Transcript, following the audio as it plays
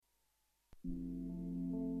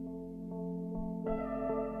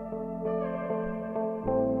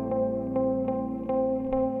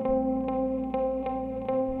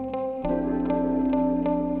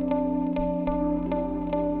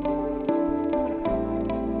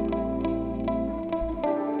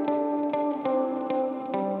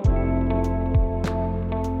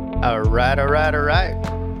All right.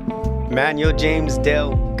 Manuel James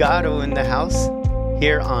Delgado in the house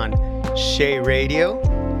here on Shea Radio.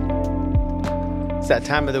 It's that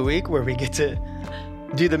time of the week where we get to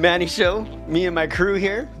do the Mannieshow. Me and my crew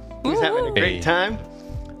here. Who's having a great time?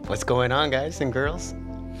 What's going on, guys and girls?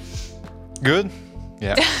 Good.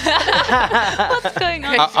 Yeah. What's going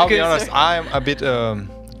on? I'll be honest. I'm a bit. Do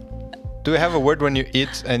you have a word when you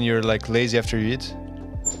eat and you're like lazy after you eat?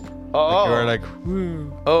 Oh, like you're like.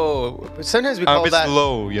 Oh, sometimes we call that a bit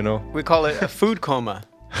slow, you know. We call it a food coma.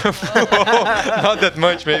 Not that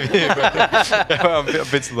much, maybe, but I'm a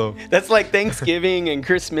bit slow. That's like Thanksgiving and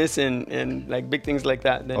Christmas and like big things like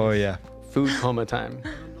that. Then oh yeah. Food coma time.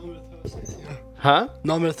 Huh?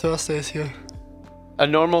 Normal Thursdays here. A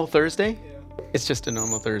normal Thursday? It's just a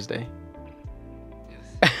normal Thursday.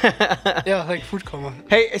 Yeah, like food coma.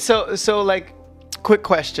 Hey, so like, quick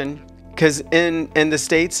question, because in the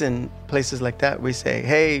States and places like that, we say,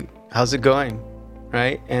 "Hey, how's it going?"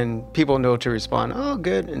 Right? And people know to respond, "Oh,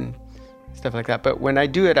 good," and stuff like that. But when I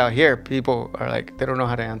do it out here, people are like, they don't know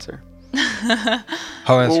how to answer.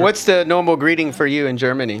 Well, what's the normal greeting for you in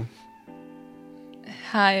Germany?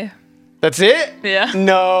 Hi. That's it? Yeah.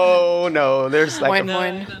 No. There's like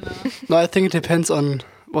Moin. No, I think it depends on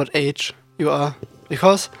what age you are.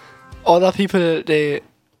 Because older people, they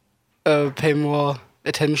pay more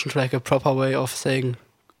attention to like a proper way of saying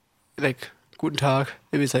like Guten Tag.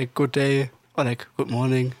 Maybe it's like good day or like good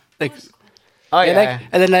morning. Like, oh yeah. Like,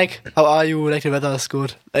 and then like, how are you? Like the weather is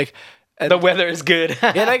good. Like the weather is good.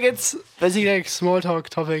 yeah, like it's basically like small talk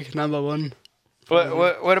topic number one.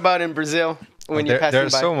 What about in Brazil when you pass by?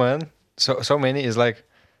 There's so many is like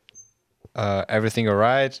everything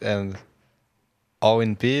alright and all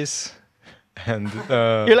in peace and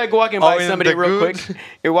you're like walking by somebody real quick.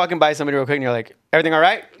 You're walking by somebody real quick and you're like, everything all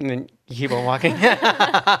right? And then you keep on walking.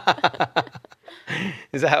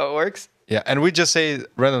 Is that how it works? Yeah, and we just say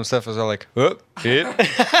random stuff as well, like hip, hip.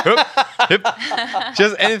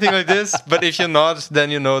 Just anything like this. But if you're not,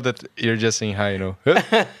 then you know that you're just saying hi, you know.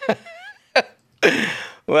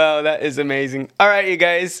 Well, that is amazing. All right, you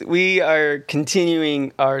guys, we are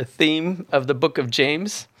continuing our theme of the book of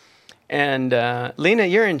James. And Lena,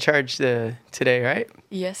 you're in charge today, right?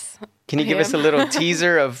 Yes. Can you give us a little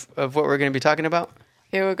teaser of what we're going to be talking about?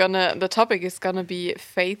 Yeah, the topic is gonna be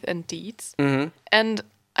faith and deeds. Mm-hmm. And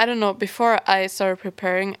I don't know, before I started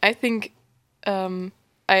preparing, I think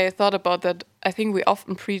I thought about that. I think we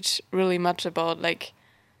often preach really much about like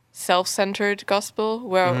self-centered gospel,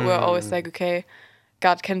 where we're always like, okay,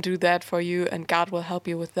 God can do that for you and God will help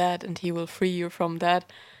you with that and he will free you from that.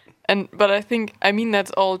 But I mean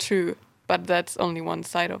that's all true, but that's only one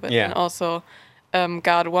side of it. Yeah. And also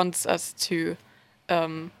God wants us to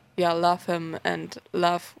love him and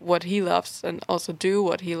love what he loves and also do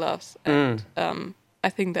what he loves. And I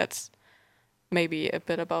think that's maybe a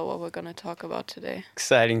bit about what we're going to talk about today.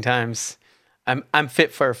 Exciting times. I'm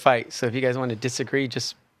fit for a fight, so if you guys want to disagree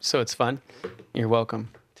just so it's fun, you're welcome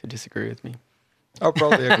to disagree with me. I'll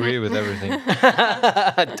probably agree with everything.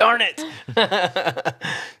 Darn it.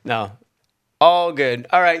 No, all good.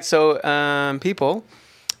 All right, so people,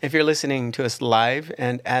 if you're listening to us live,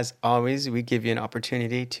 and as always, we give you an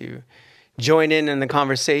opportunity to join in the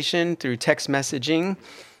conversation through text messaging.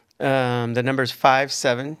 The number is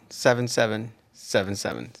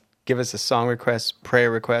 577777. Give us a song request,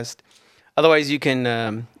 prayer request. Otherwise, you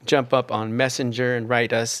can jump up on Messenger and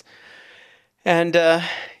write us. And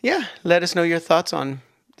let us know your thoughts on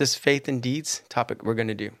this faith and deeds topic we're going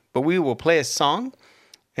to do. But we will play a song,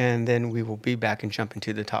 and then we will be back and jump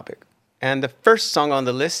into the topic. And the first song on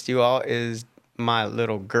the list, you all, is my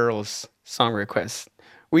little girl's song request.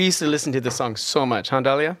 We used to listen to this song so much, huh,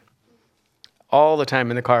 Dahlia? All the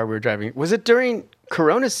time in the car we were driving. Was it during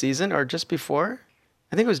Corona season or just before?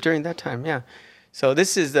 I think it was during that time, yeah. So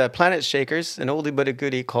this is the Planet Shakers, an oldie but a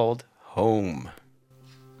goodie called Home.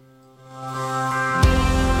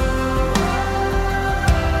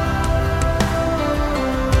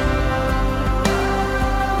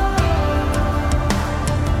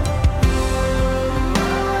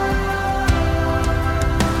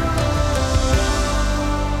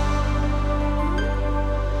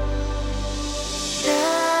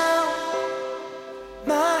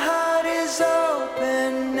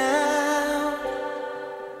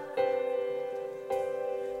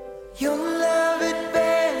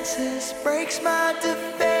 Breaks my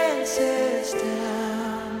defenses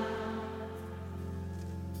down.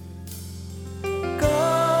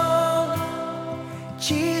 Go,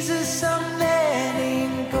 Jesus, I'm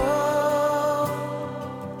letting go.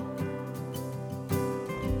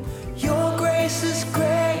 Your grace is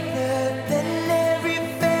greater than every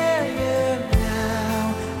failure.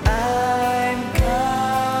 Now I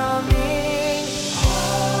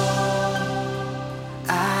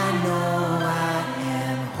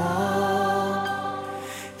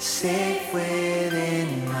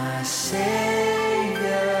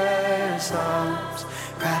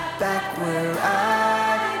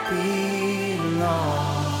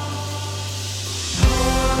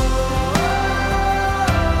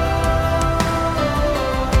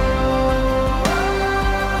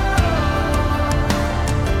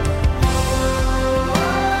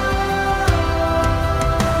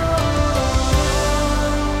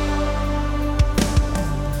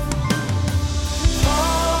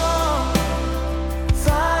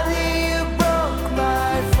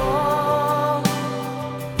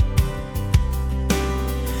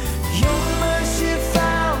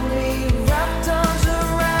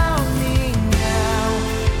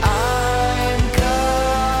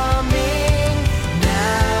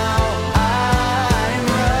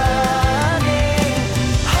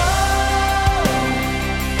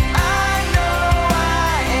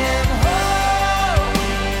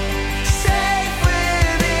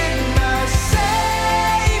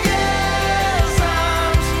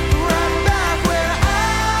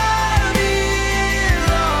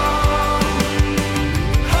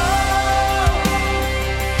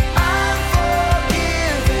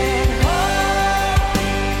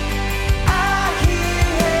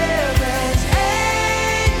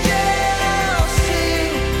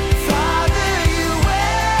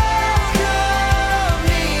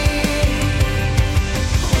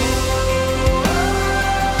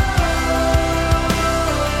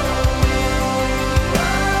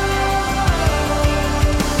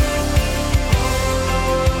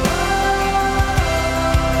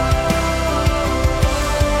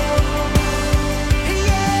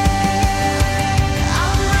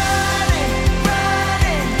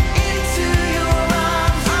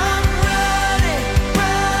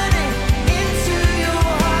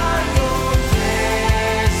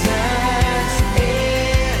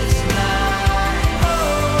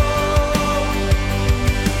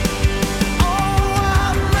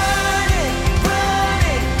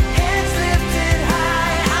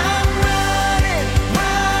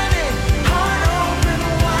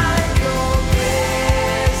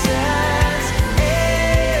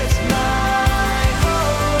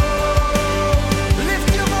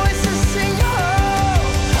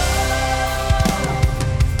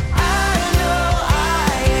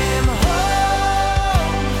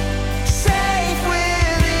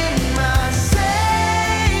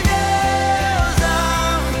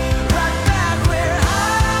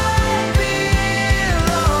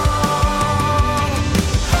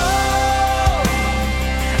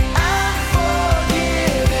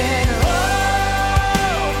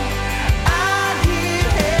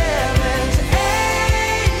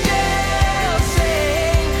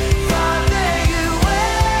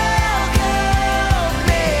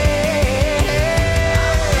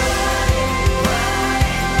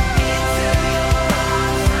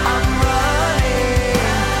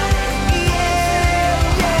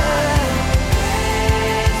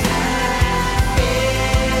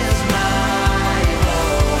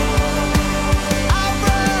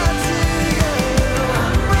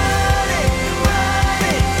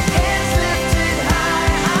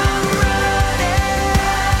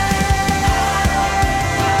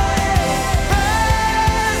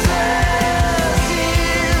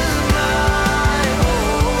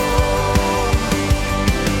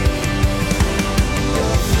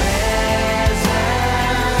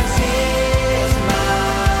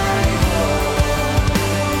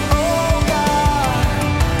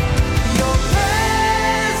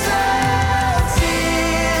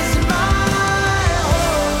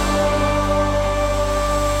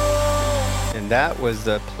that was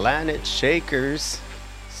the Planet Shakers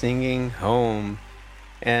singing Home.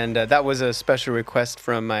 And that was a special request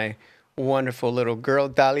from my wonderful little girl,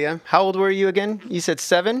 Dahlia. How old were you again? You said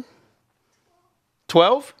 7?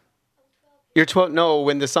 12? You're 12? No,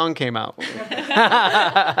 when the song came out.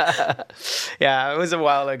 Yeah, it was a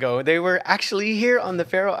while ago. They were actually here on the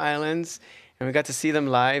Faroe Islands, and we got to see them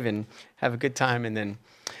live and have a good time, and then,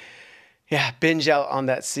 yeah, binge out on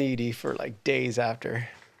that CD for like days after.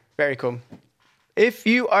 Very cool. If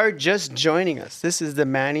you are just joining us, this is the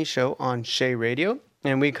Mannieshow on Shea Radio,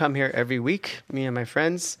 and we come here every week, me and my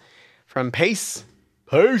friends from PAIS.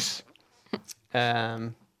 PAIS!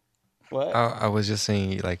 What? I was just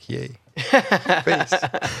saying, like, yay.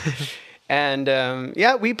 And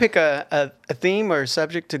yeah, we pick a theme or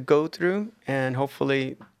subject to go through, and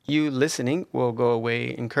hopefully you listening will go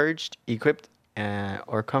away encouraged, equipped,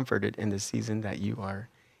 or comforted in the season that you are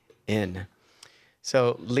in.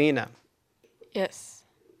 So, Lena. Yes.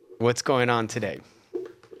 What's going on today?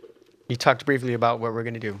 You talked briefly about what we're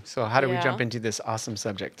going to do. So how do we jump into this awesome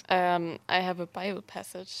subject? I have a Bible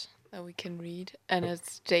passage that we can read, and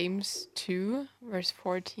it's James 2, verse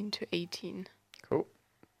 14 to 18. Cool.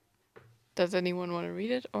 Does anyone want to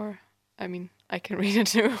read it? Or, I mean, I can read it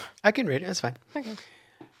too. I can read it. That's fine. Okay.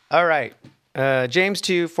 All right. James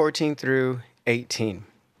 2, 14 through 18.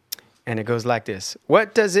 And it goes like this.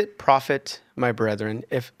 What does it profit, my brethren,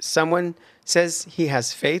 if someone says he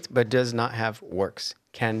has faith but does not have works?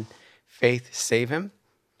 Can faith save him?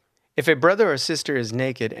 If a brother or sister is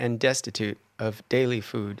naked and destitute of daily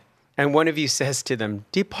food, and one of you says to them,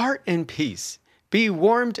 depart in peace, be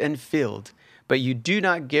warmed and filled, but you do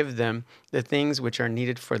not give them the things which are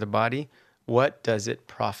needed for the body, what does it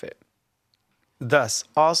profit? Thus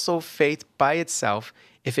also faith by itself,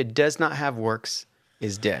 if it does not have works,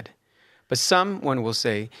 is dead. But someone will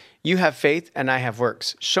say, you have faith and I have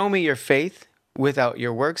works. Show me your faith without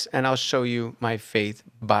your works, and I'll show you my faith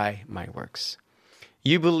by my works.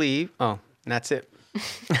 You believe, and that's it.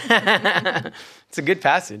 It's a good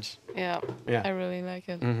passage. Yeah, I really like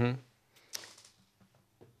it. Mm-hmm.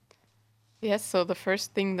 Yes, so the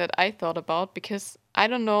first thing that I thought about, because I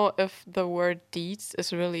don't know if the word deeds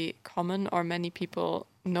is really common or many people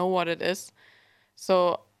know what it is.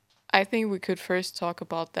 So I think we could first talk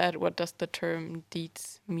about that. What does the term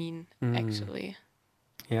deeds mean, actually?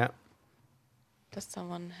 Yeah. Does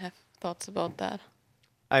someone have thoughts about that?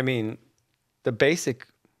 I mean, the basic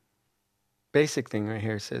thing right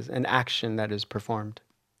here says an action that is performed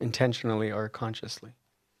intentionally or consciously.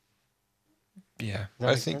 Yeah, That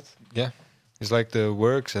I makes think, sense? yeah. It's like the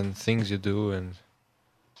works and things you do, and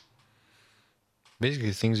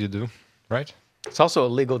basically things you do, right? It's also a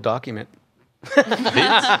legal document.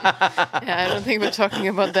 Yeah, I don't think we're talking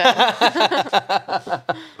about that.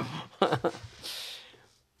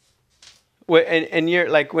 Well, and you're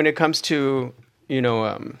like, when it comes to, you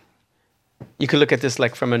could look at this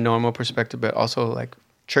like from a normal perspective, but also like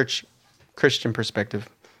church Christian perspective.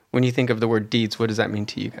 When you think of the word deeds, what does that mean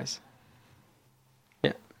to you guys?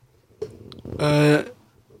 Yeah.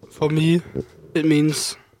 For me, it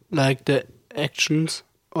means like the actions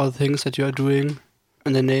or things that you are doing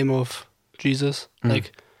in the name of Jesus,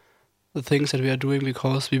 like the things that we are doing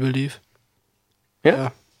because we believe. Yeah.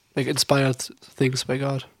 Like inspired things by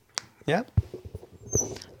God. Yeah.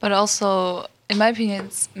 But also, in my opinion,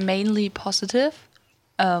 it's mainly positive,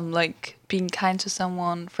 like being kind to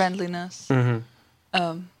someone, friendliness,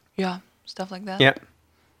 yeah, stuff like that. Yeah.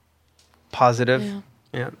 Positive. Yeah.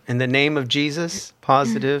 Yeah. In the name of Jesus,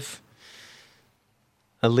 positive.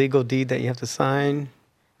 A legal deed that you have to sign.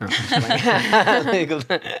 No, legal.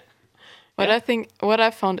 But I think what I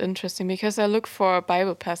found interesting, because I looked for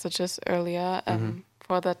Bible passages earlier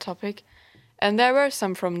for that topic, and there were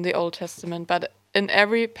some from the Old Testament, but in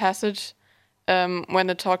every passage, when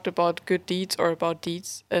it talked about good deeds or about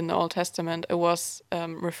deeds in the Old Testament, it was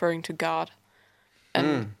referring to God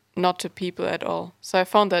and not to people at all. So I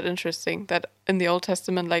found that interesting, that in the Old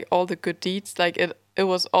Testament, like all the good deeds, like it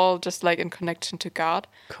was all just like in connection to God.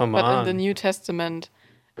 But in the New Testament,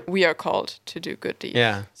 we are called to do good deeds.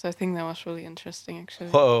 Yeah. So I think that was really interesting, actually.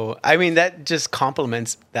 Whoa. I mean, that just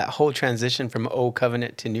complements that whole transition from Old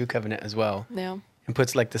Covenant to New Covenant as well. Yeah. And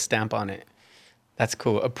puts like the stamp on it. That's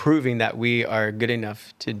cool. Approving that we are good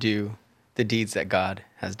enough to do the deeds that God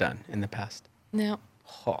has done in the past. Yeah.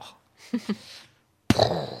 Oh.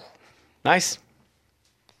 Nice.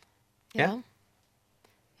 Yeah.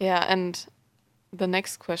 Yeah, and the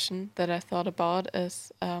next question that I thought about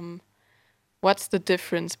is, what's the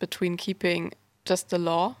difference between keeping just the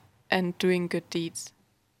law and doing good deeds,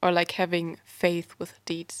 or like having faith with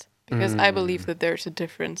deeds? Because I believe that there's a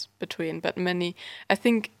difference between, but I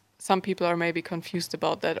think some people are maybe confused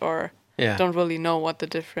about that or Yeah. don't really know what the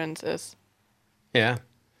difference is. Yeah.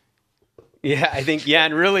 Yeah, I think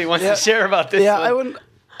Jan really wants Yeah. to share about this Yeah, one.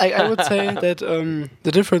 I would say that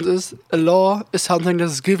the difference is a law is something that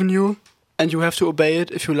is given you, and you have to obey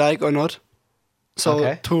it if you like or not. So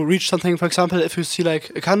Okay. to reach something, for example, if you see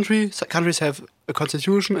like a country, countries have a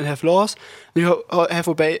constitution and have laws, and you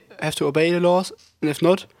have to obey the laws, and if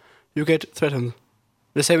not, you get threatened.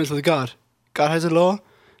 The same is with God. God has a law,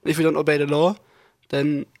 and if you don't obey the law,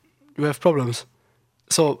 then you have problems.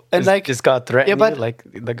 So and Does, like does God threaten Yeah, but- you, like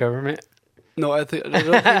the government? no, I don't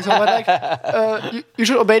think so. But like, you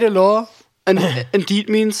should obey the law, and indeed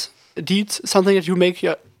means deeds something that you make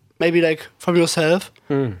maybe like from yourself,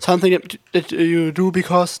 something that you do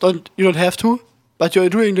because you don't have to, but you're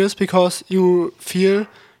doing this because you feel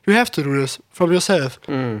you have to do this from yourself,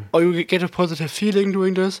 or you get a positive feeling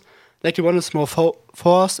doing this. Like the one is more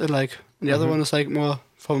forced, and like the other one is like more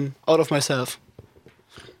from out of myself,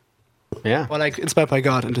 Yeah. or like inspired by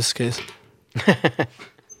God in this case.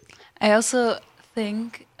 I also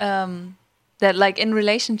think that, like, in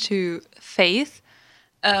relation to faith,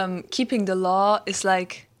 keeping the law is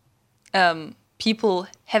like people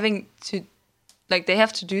having to, like, they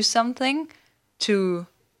have to do something to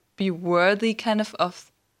be worthy, kind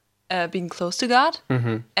of being close to God.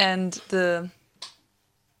 And the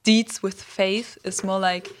deeds with faith is more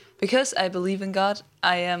like, because I believe in God,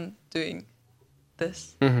 I am doing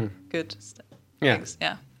this good stuff. Yeah. Things.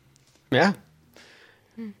 Yeah. Yeah.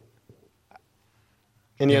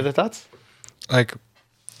 Any other thoughts? Like,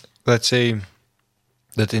 let's say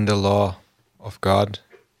that in the law of God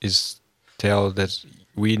is tell that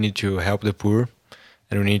we need to help the poor,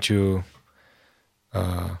 and we need to,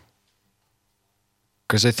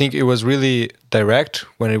 because I think it was really direct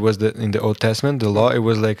when it was in the Old Testament, the law. It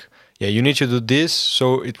was like, yeah, you need to do this,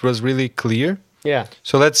 so it was really clear. Yeah.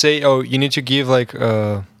 So let's say, oh, you need to give like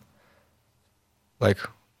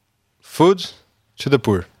food to the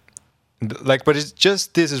poor. Like, but it's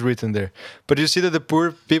just this is written there. But you see that the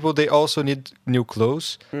poor people, they also need new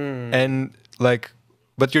clothes, and like,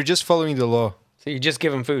 but you're just following the law. So you just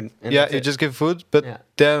give them food. And Yeah, that's you it. just give food, but Yeah.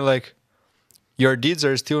 then like, your deeds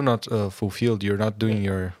are still not fulfilled. You're not doing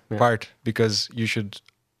your part, because you should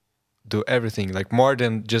do everything, like more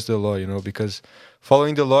than just the law, because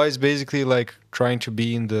following the law is basically like trying to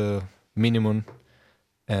be in the minimum,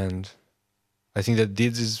 and I think that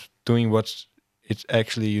deeds is doing what it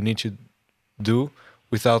actually you need to do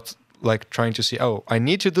without like trying to see, oh, I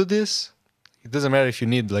need to do this. It doesn't matter if you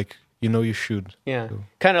need, like, you should. Yeah. So-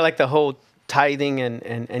 Kind of like the whole tithing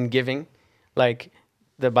and giving. Like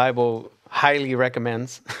the Bible highly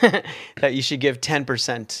recommends that you should give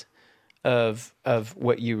 10% of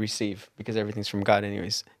what you receive, because everything's from God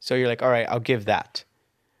anyways. So you're like, all right, I'll give that.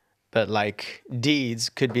 But like deeds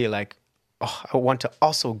could be like, oh, I want to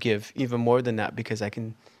also give even more than that because I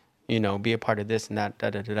can, be a part of this and that,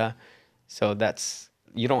 da da da da. So that's,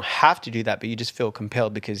 you don't have to do that, but you just feel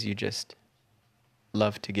compelled because you just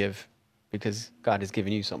love to give because God has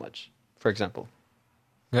given you so much, for example.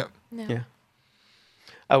 Yeah. Yeah.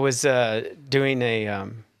 I was doing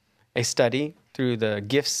a study through the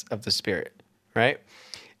gifts of the Spirit, right?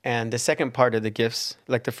 And the second part of the gifts,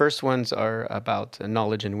 like the first ones are about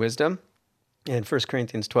knowledge and wisdom in 1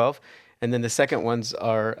 Corinthians 12. And then the second ones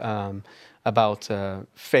are about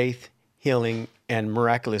faith, healing, and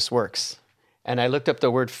miraculous works. And I looked up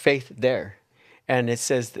the word faith there. And it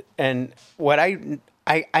says, and what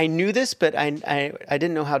I knew this, but I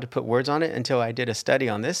didn't know how to put words on it until I did a study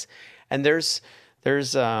on this. And there's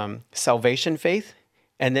salvation faith,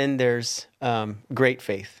 and then there's great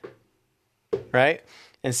faith, right?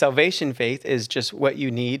 And salvation faith is just what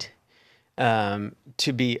you need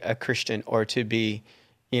to be a Christian or to be,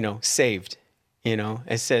 saved.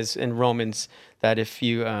 It says in Romans that if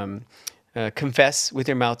you confess with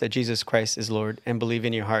your mouth that Jesus Christ is Lord and believe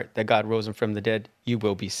in your heart that God rose him from the dead, you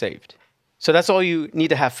will be saved. So that's all you need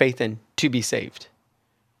to have faith in to be saved,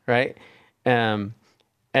 right? And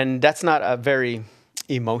that's not a very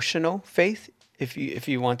emotional faith, if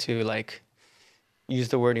you want to like use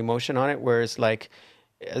the word emotion on it, whereas like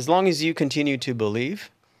as long as you continue to believe,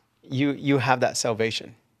 you have that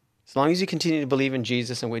salvation. As long as you continue to believe in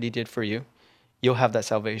Jesus and what he did for you, you'll have that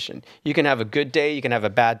salvation. You can have a good day, you can have a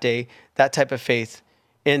bad day. That type of faith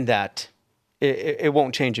in that, it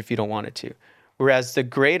won't change if you don't want it to. Whereas the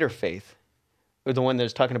greater faith, or the one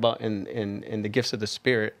that's talking about in the gifts of the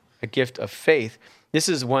Spirit, a gift of faith, this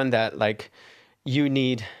is one that like you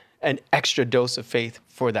need an extra dose of faith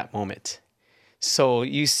for that moment. So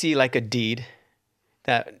you see like a deed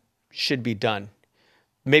that should be done.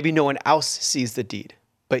 Maybe no one else sees the deed,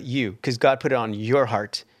 but you, because God put it on your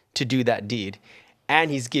heart to do that deed.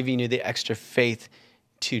 And he's giving you the extra faith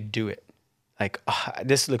to do it. Like,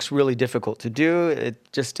 this looks really difficult to do.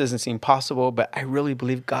 It just doesn't seem possible, but I really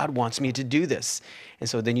believe God wants me to do this. And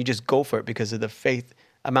so then you just go for it because of the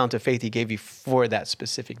amount of faith he gave you for that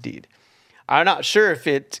specific deed. I'm not sure if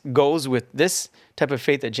it goes with this type of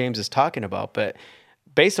faith that James is talking about, but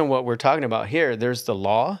based on what we're talking about here, there's the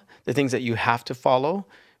law, the things that you have to follow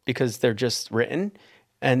because they're just written.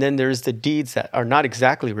 And then there's the deeds that are not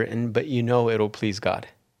exactly written, but you know it'll please God.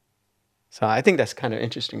 So I think that's kind of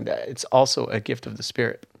interesting that it's also a gift of the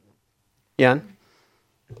Spirit. Jan?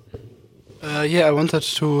 Yeah, I wanted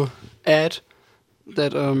to add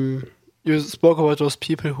that you spoke about those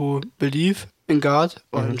people who believe in God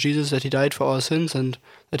or in Jesus, that he died for our sins and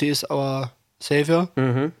that he is our savior.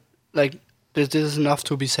 Like, this is enough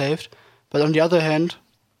to be saved. But on the other hand,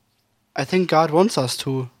 I think God wants us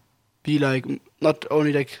to be like, not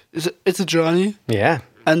only like, it's a journey. Yeah.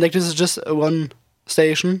 And like, this is just one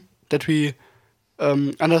station that we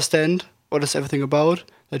understand what is everything about,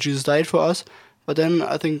 that Jesus died for us. But then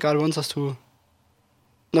I think God wants us to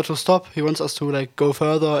not to stop. He wants us to like go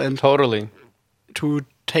further and Totally. to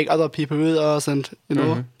take other people with us and, you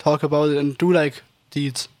know, talk about it and do like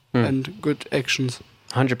deeds and good actions.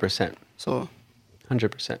 100%. So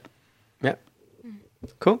 100%. Yep.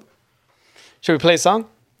 Cool. Should we play a song?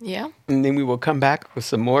 Yeah, And then we will come back with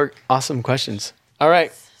some more awesome questions. All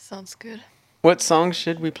right. sounds good. What song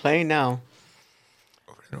should we play now?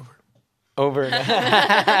 Over and over. Over. All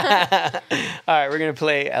right, we're going to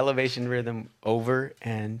play Elevation Rhythm over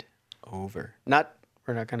and over.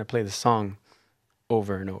 We're not going to play the song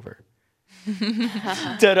over and over.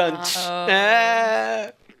 Da-dun.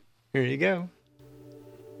 Here you go.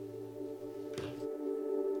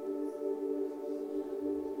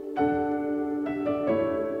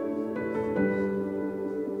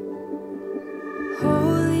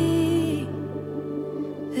 Holy,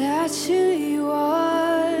 that's who you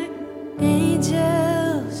are.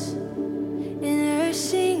 Angels in earth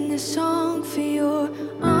sing a song for your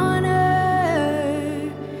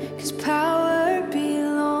honor. 'Cause power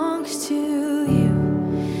belongs to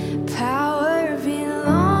you. Power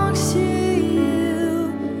belongs to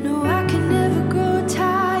you. No, I can never grow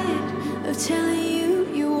tired of telling you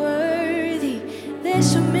you're worthy.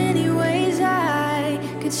 There's so many ways I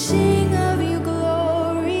could sing of your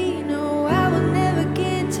glory. No, I will never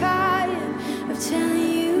get tired of telling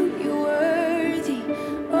you you're worthy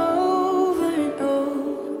over and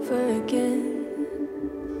over again.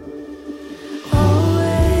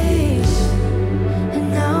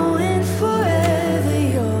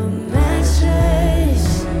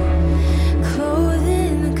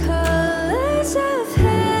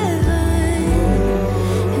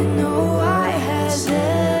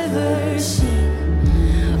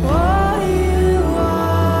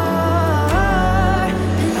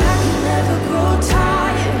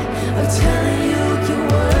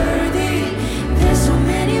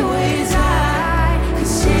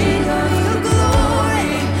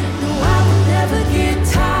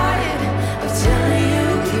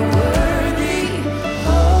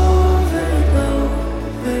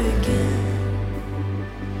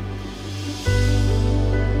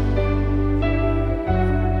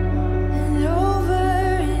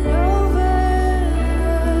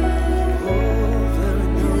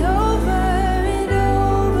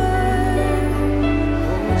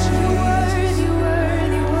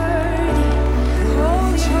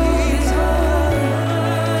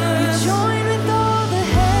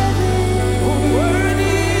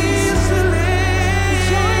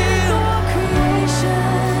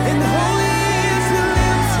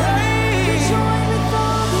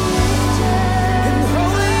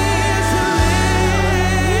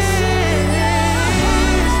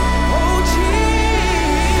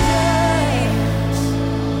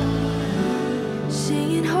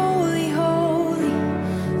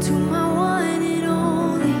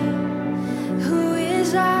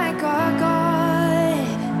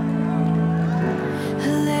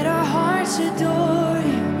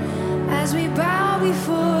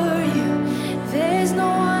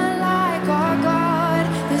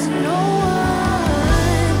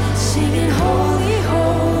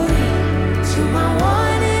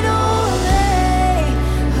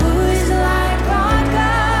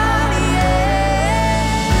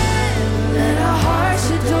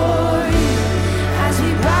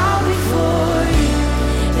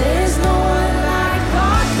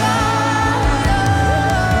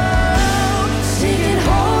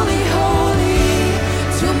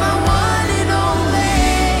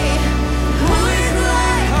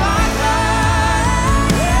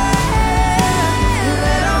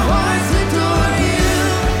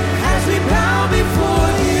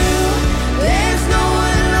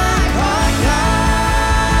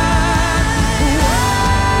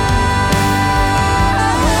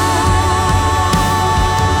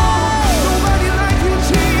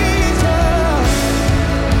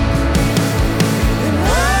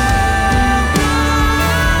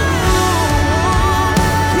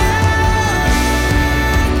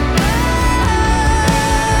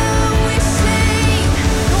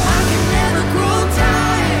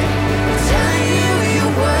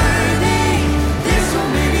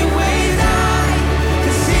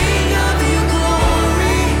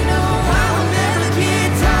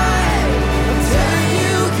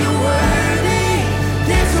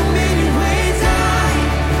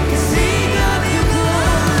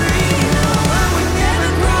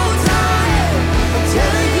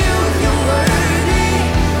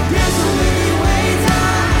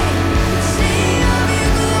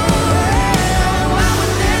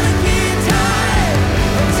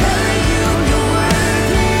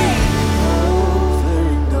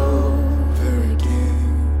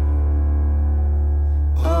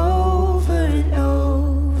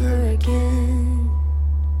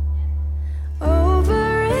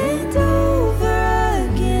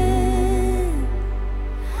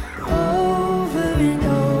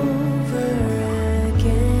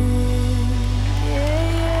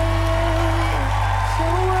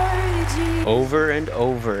 Over and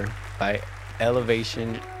Over by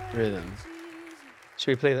Elevation Rhythm.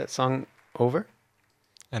 Should we play that song over?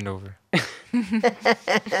 And over.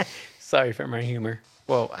 Sorry for my humor.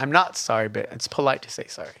 Well, I'm not sorry, but it's polite to say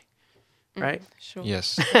sorry. Right? Sure.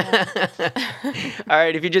 Yes. All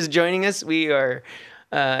right, if you're just joining us, we are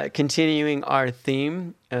continuing our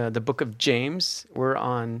theme, the book of James. We're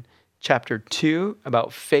on chapter 2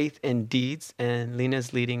 about faith and deeds, and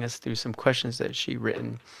Lena's leading us through some questions that she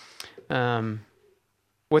written.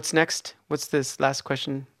 What's next? What's this last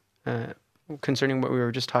question concerning what we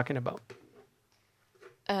were just talking about?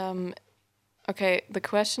 Okay, the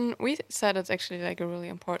question, we said it's actually like a really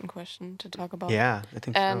important question to talk about. Yeah, I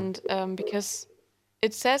think so. And because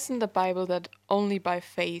it says in the Bible that only by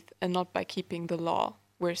faith and not by keeping the law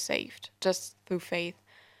we're saved, just through faith.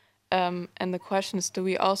 And the question is, do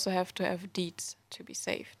we also have to have deeds to be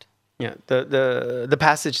saved? Yeah, the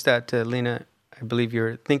passage that Lena, I believe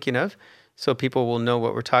you're thinking of, so people will know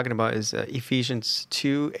what we're talking about, is Ephesians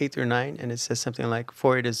 2:8-9, and it says something like,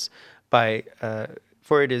 For it is by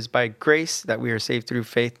grace that we are saved through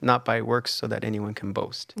faith, not by works, so that anyone can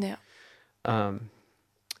boast. Yeah.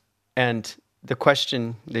 And the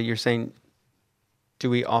question that you're saying, do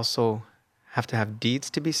we also have to have deeds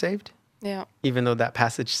to be saved? Yeah. Even though that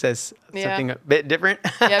passage says Yeah. something a bit different?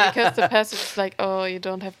 Yeah, because the passage is like, oh, you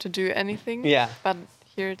don't have to do anything. Yeah. But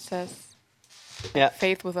here it says, Yeah.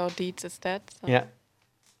 faith without deeds is dead. So. Yeah.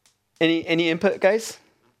 Any input, guys?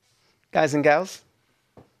 Guys and gals?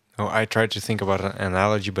 Oh, I tried to think about an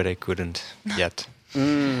analogy, but I couldn't yet.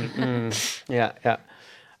 Yeah, yeah.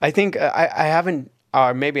 I think I haven't,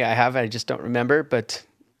 or maybe I have, I just don't remember, but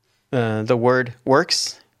the word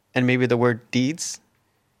works and maybe the word deeds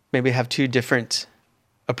maybe have two different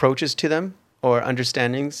approaches to them or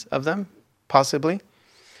understandings of them, possibly.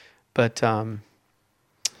 But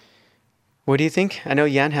what do you think? I know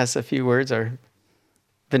Jan has a few words, or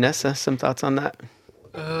Vanessa, some thoughts on that?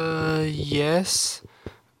 Yes.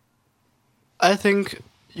 I think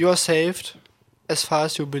you are saved as far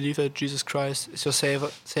as you believe that Jesus Christ is your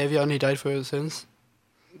savior and he died for your sins.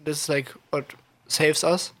 This is like what saves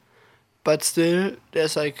us. But still,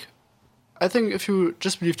 there's like, I think if you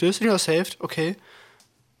just believe this and you are saved, okay.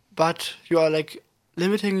 But you are like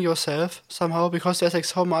limiting yourself somehow, because there's like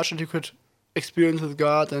so much that you could experience with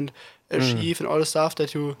God and achieve and all the stuff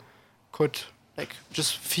that you could like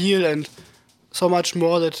just feel, and so much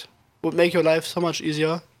more that would make your life so much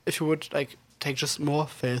easier if you would like take just more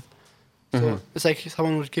faith. So it's like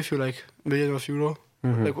someone would give you like €1 million,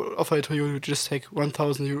 like would offer it to you, you just take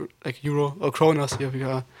 1,000 euro, like euro or kronas here we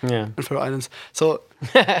are in Faroe Islands. So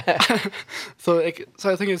so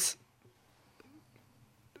I think it's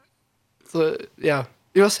so yeah,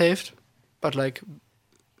 you're saved, but like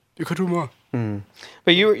you could do more.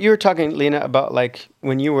 But you were talking, Lena, about like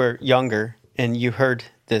when you were younger and you heard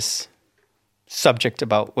this subject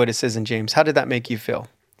about what it says in James. How did that make you feel?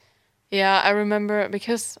 Yeah, I remember,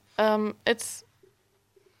 because it's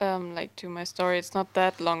like, to my story, it's not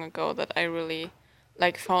that long ago that I really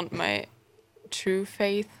like found my true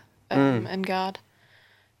faith in God,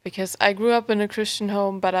 because I grew up in a Christian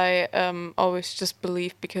home, but I always just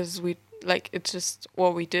believed because we like it's just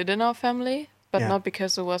what we did in our family, but not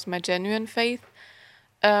because it was my genuine faith.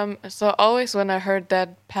 So always when I heard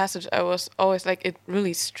that passage, I was always like, it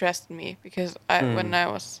really stressed me, because when I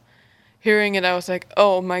was hearing it, I was like,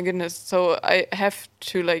 oh my goodness, so I have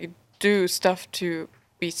to like do stuff to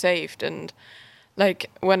be saved. And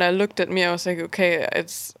like when I looked at me, I was like, okay,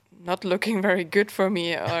 it's not looking very good for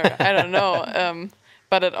me, or I don't know.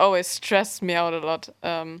 But it always stressed me out a lot.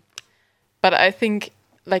 But I think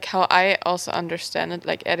like how I also understand it,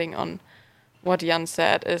 like adding on what Jan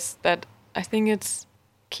said, is that I think it's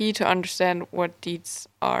key to understand what deeds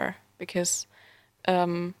are, because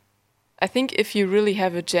I think if you really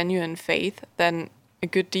have a genuine faith, then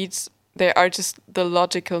good deeds, they are just the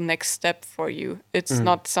logical next step for you. It's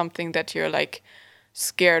not something that you're like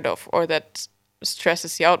scared of or that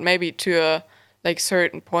stresses you out. Maybe to a like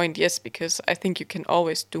certain point, yes, because I think you can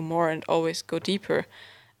always do more and always go deeper.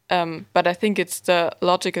 But I think it's the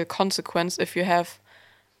logical consequence if you have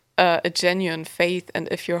a genuine faith, and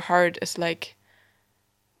if your heart is like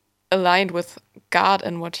aligned with God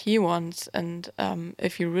and what he wants, and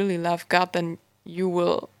if you really love God, then you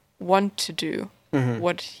will want to do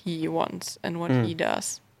what he wants and what he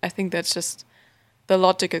does. I think that's just the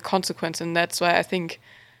logical consequence, and that's why I think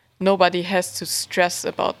nobody has to stress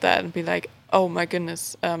about that and be like, oh my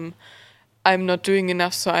goodness, I'm not doing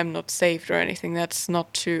enough, so I'm not saved or anything. That's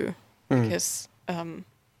not true, because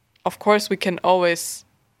of course we can always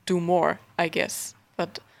do more, I guess,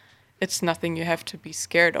 but it's nothing you have to be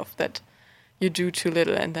scared of, that you do too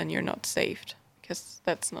little and then you're not saved. because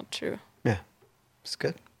that's not true. Yeah, it's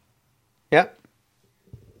good. Yeah.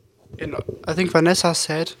 And I think Vanessa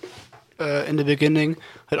said in the beginning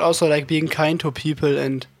that also like being kind to people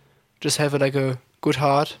and just have like a good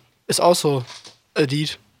heart is also a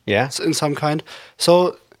deed Yeah. in some kind.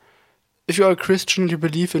 So if you are a Christian, you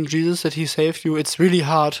believe in Jesus, that he saved you, it's really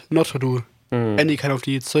hard not to do any kind of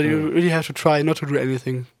deeds. So you really have to try not to do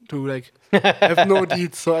anything, to like have no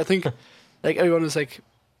deeds. So I think like everyone is like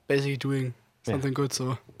basically doing something good.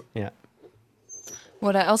 So Yeah.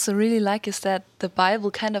 What I also really like is that the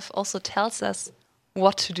Bible kind of also tells us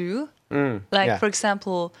what to do. Like, yeah. for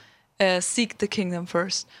example, seek the kingdom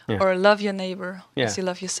first, Yeah. or love your neighbor Yeah. as you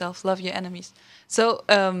love yourself, love your enemies. So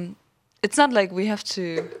it's not like we have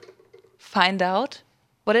to find out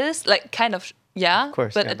what it is. Like, kind of, yeah. Of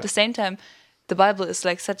course, but yeah, at but- the same time, the Bible is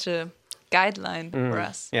like such a guideline for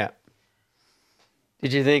us. Yeah.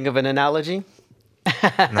 Did you think of an analogy?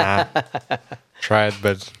 Nah, tried,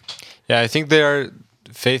 but yeah, I think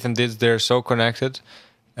faith and deeds. They're so connected,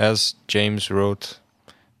 as James wrote.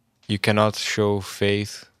 You cannot show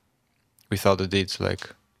faith without the deeds. Like,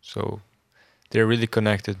 so, they're really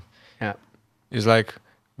connected. Yeah. It's like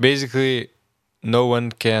basically no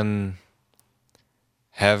one can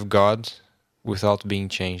have God without being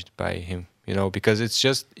changed by Him. You know, because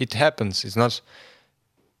it happens. It's not.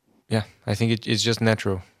 Yeah, I think it's just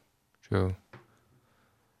natural.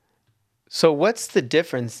 So what's the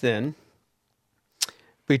difference then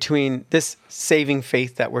between this saving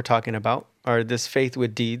faith that we're talking about, or this faith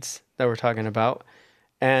with deeds that we're talking about,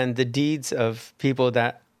 and the deeds of people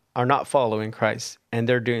that are not following Christ and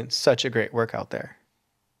they're doing such a great work out there?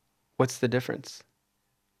 What's the difference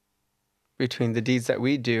between the deeds that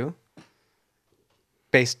we do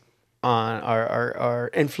based on our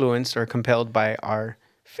influenced or compelled by our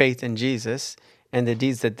faith in Jesus, and the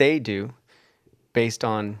deeds that they do based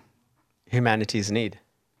on humanity's need?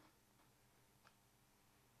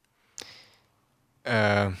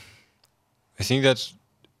 I think that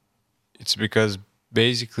it's because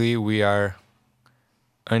basically we are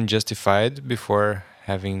unjustified before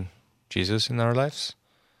having Jesus in our lives.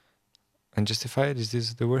 Unjustified, is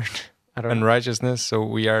this the word? I don't know. Unrighteousness. So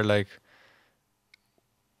we are like,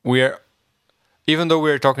 even though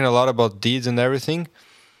we're talking a lot about deeds and everything,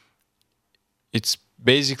 it's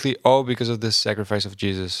basically all because of the sacrifice of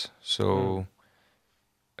Jesus. So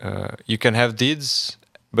you can have deeds,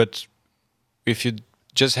 but if you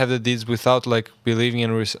just have the deeds without like believing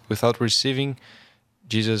and without receiving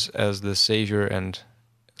Jesus as the Savior and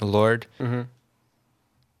the Lord,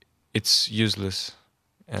 it's useless.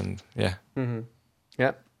 And yeah,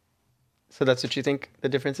 Yeah. So that's what you think the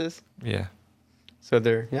difference is? yeah. So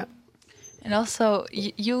they're, yeah. And also,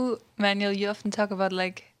 you, Manuel, you often talk about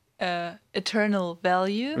like eternal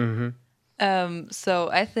value. So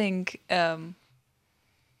I think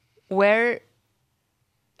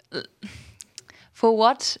for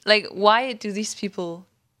what, like, why do these people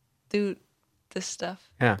do this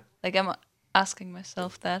stuff? Yeah. Like, I'm asking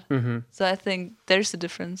myself that. So I think there's a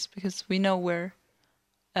difference because we know where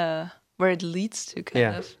it leads to,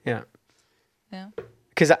 kind of. Yeah. Yeah.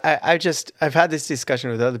 Because I've had this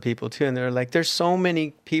discussion with other people too, and they're like, there's so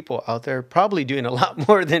many people out there probably doing a lot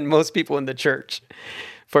more than most people in the church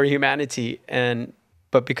for humanity,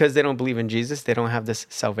 but because they don't believe in Jesus, they don't have this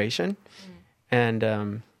salvation,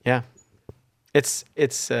 and yeah, it's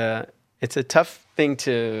a tough thing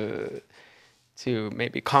to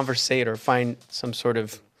maybe conversate or find some sort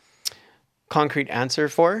of concrete answer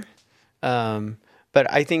for,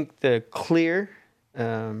 but I think the clear.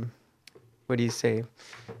 What do you say?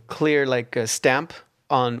 Clear, like a stamp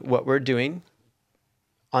on what we're doing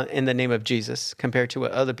in the name of Jesus compared to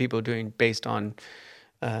what other people are doing based on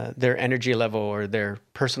their energy level or their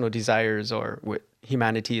personal desires or what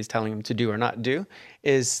humanity is telling them to do or not do,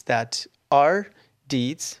 is that our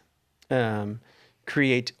deeds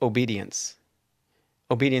create obedience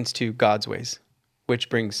to God's ways, which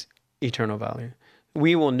brings eternal value.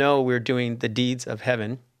 We will know we're doing the deeds of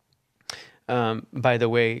heaven by the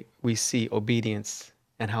way we see obedience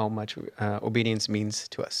and how much obedience means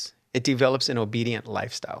to us. It develops an obedient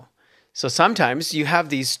lifestyle. So sometimes you have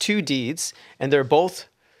these two deeds and they're both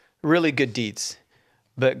really good deeds,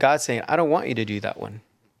 but God's saying, I don't want you to do that one.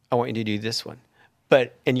 I want you to do this one.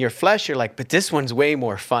 But in your flesh, you're like, but this one's way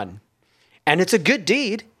more fun. And it's a good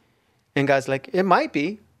deed. And God's like, it might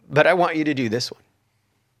be, but I want you to do this one,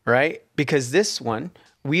 right? Because this one,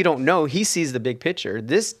 we don't know. He sees the big picture.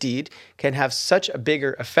 This deed can have such a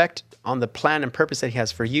bigger effect on the plan and purpose that he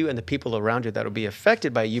has for you and the people around you that will be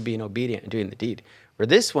affected by you being obedient and doing the deed. Where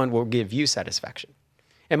this one will give you satisfaction.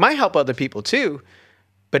 It might help other people too,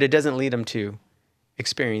 but it doesn't lead them to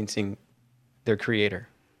experiencing their creator,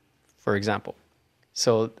 for example.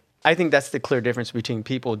 So I think that's the clear difference between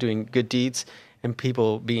people doing good deeds and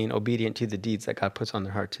people being obedient to the deeds that God puts on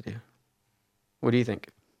their heart to do. What do you think?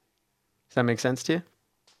 Does that make sense to you?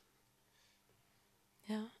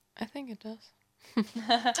 Yeah, I think it does.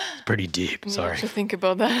 It's pretty deep. You Sorry. have to think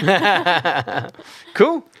about that.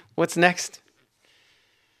 Cool. What's next?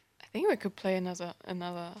 I think we could play another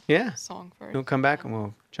Yeah. song first. We'll come back and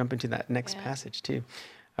we'll jump into that next Yeah. passage too.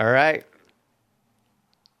 All right.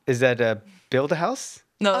 Is that Build a House?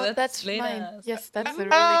 No, Oh, that's later. mine. Yes, that's a really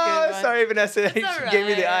good one. Sorry, Vanessa. She all gave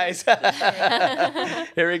me the right. eyes.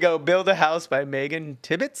 Here we go. Build a House by Megan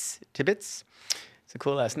Tibbetts. Tibbetts. It's a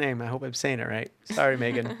cool last name. I hope I'm saying it right. Sorry,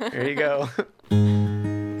 Megan. Here you go.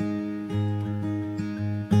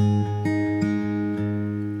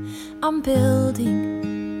 I'm building,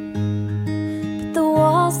 but the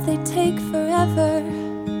walls they take forever.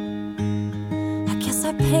 I guess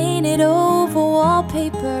I painted over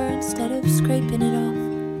wallpaper instead of scraping it off.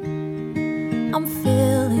 I'm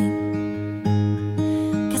feeling,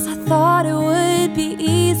 guess I thought it would be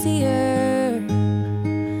easier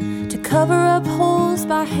to cover up holes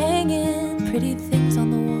by hanging pretty things on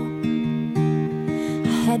the wall. I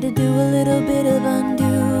had to do a little bit of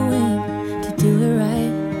undoing to do it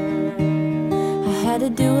right. I had to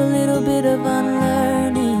do a little bit of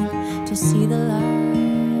unlearning to see the light.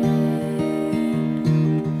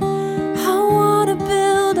 I wanna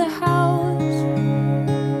build a house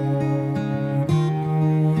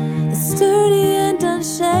that's sturdy and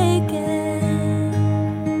unshaken.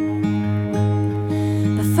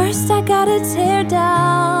 But first I gotta tear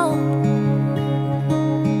down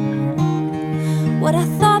what I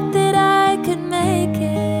thought that I could make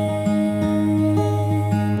it.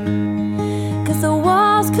 The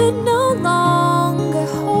walls could no longer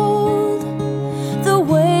hold the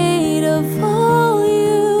weight of all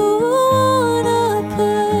you wanna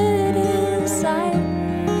put inside.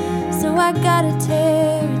 So I gotta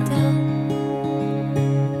tear it down,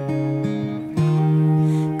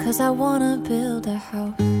 'cause I wanna build a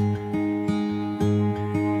house.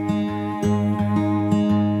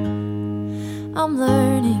 I'm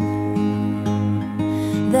learning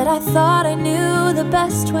that I thought I knew the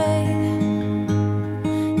best way.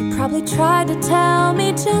 Probably tried to tell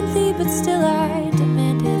me gently, but still I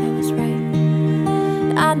demanded I was right.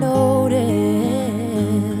 I notice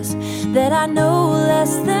that I know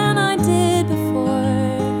less than I did before,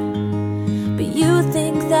 but you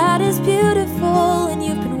think that is beautiful and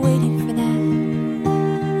you've been waiting for that.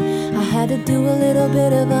 I had to do a little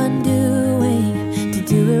bit of undoing to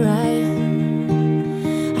do it right.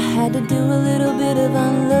 I had to do a little bit of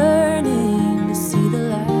unlearning to see the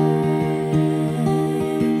light.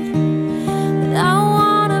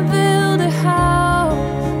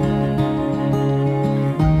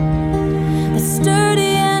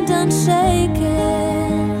 Sturdy and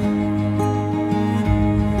unshaken.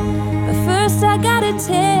 But first I gotta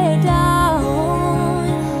tear down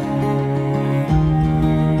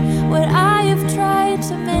what I have tried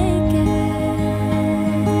to make it.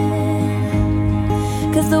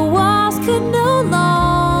 'Cause the walls could no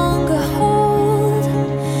longer hold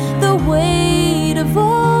the weight of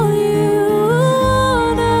all you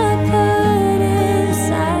wanna put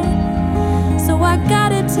inside. So I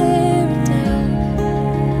gotta tear it down.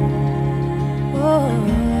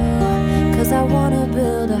 'Cause I wanna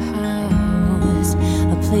build a house,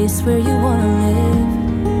 a place where you wanna live,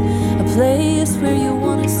 a place where you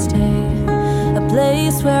wanna stay, a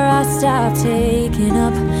place where I stop taking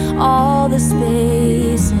up all the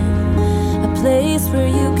space, a place where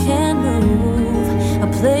you can move, a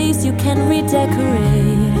place you can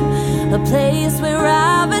redecorate, a place where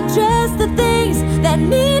I've addressed the things that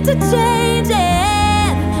need to change,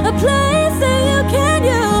 and a place that you can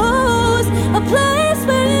use, a place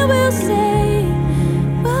where you will say,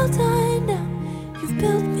 well done, now you've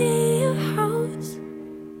built me a house.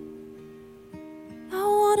 I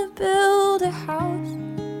wanna build a house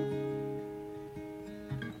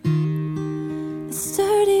that's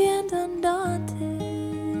sturdy and undaunted.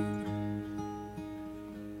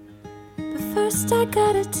 But first I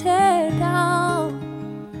gotta tear down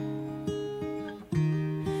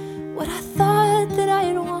what I thought that I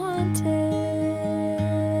had wanted.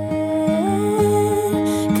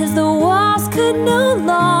 'Cause the walls could no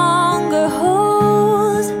longer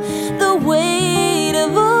hold the weight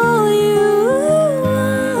of all you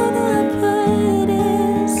wanna put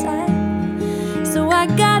inside. So I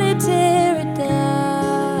gotta tear it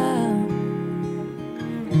down,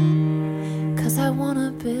 'cause I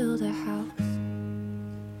wanna build a house.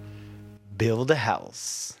 Build a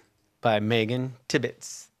House by Megan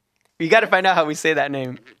Tibbetts. You got to find out how we say that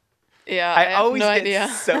name. Yeah, I I have always no get idea.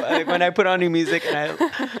 so like, when I put on new music and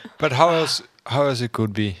I But how else? How else it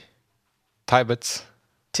could be? Tibbets.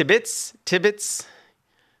 Tibbets,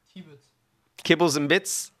 kibbles and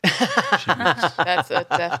bits. That's it,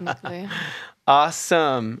 definitely.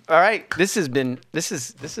 Awesome. All right, this is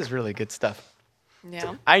really good stuff.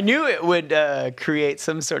 Yeah. I knew it would create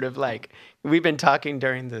some sort of like we've been talking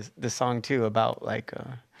during the song too about like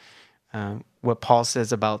what Paul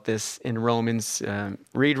says about this in Romans.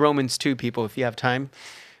 Read Romans 2, people, if you have time.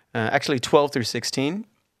 Actually, 12 through 16,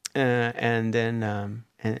 and then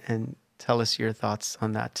and tell us your thoughts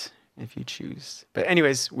on that if you choose. But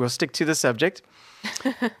anyways, we'll stick to the subject.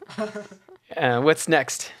 What's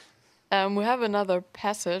next? We have another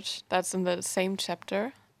passage that's in the same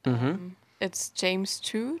chapter. It's James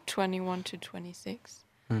 2, 21 to 26.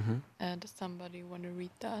 Does somebody want to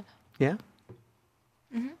read that? Yeah.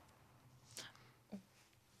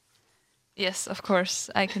 Yes, of course,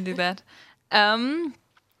 I can do that.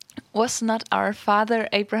 Was not our father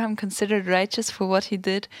Abraham considered righteous for what he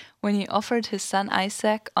did when he offered his son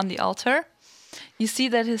Isaac on the altar? You see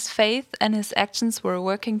that his faith and his actions were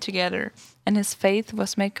working together, and his faith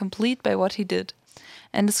was made complete by what he did.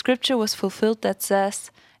 And the scripture was fulfilled that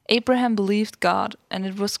says, Abraham believed God, and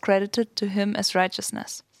it was credited to him as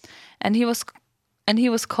righteousness. And he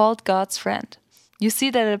was called God's friend. You see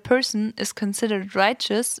that a person is considered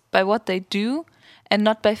righteous by what they do and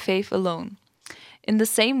not by faith alone. In the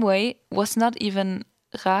same way, was not even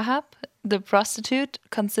Rahab, the prostitute,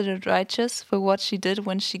 considered righteous for what she did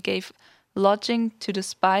when she gave lodging to the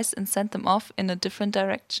spies and sent them off in a different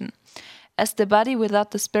direction. As the body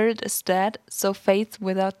without the spirit is dead, so faith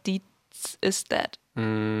without deeds is dead.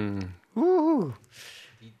 Woo.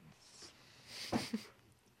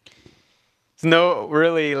 There's no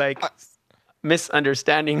really like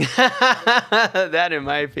misunderstanding that, in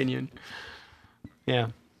my opinion. Yeah.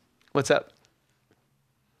 What's up?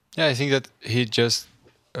 Yeah, I think that he just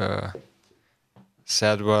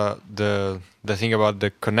said the thing about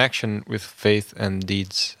the connection with faith and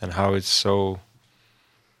deeds and how it's so.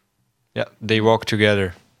 Yeah, they walk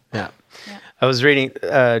together. Yeah. I was reading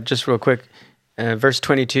just real quick. Verse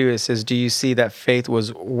 22, it says, do you see that faith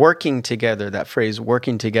was working together? That phrase,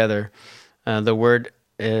 working together. The word,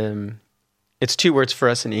 it's two words for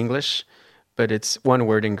us in English, but it's one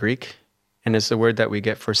word in Greek, and it's the word that we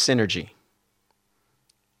get for synergy.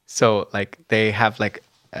 So, like, they have, like,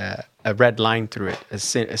 a red line through it, a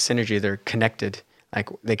synergy. They're connected. Like,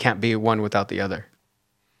 they can't be one without the other.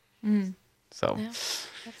 So, Yeah.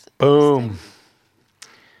 boom.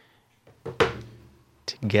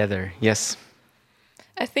 Together, yes.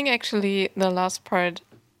 I think actually the last part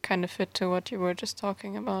kind of fit to what you were just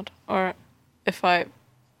talking about, or if I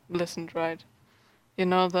listened right. You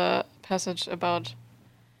know the passage about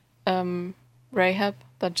Rahab,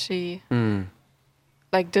 that she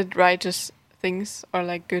like did righteous things or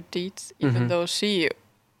like good deeds, even though she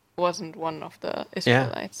wasn't one of the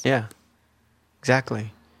Israelites. Yeah,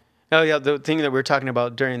 exactly. Oh yeah, the thing that we were talking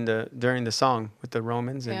about during the song with the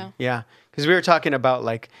Romans, and because we were talking about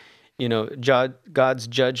like, you know, God's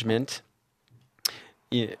judgment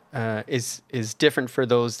is different for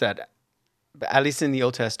those that, at least in the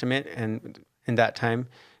Old Testament and in that time,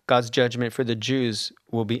 God's judgment for the Jews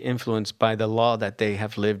will be influenced by the law that they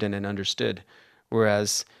have lived in and understood,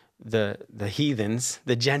 whereas the heathens,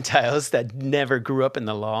 the Gentiles that never grew up in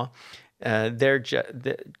the law,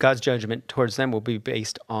 God's judgment towards them will be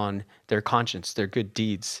based on their conscience, their good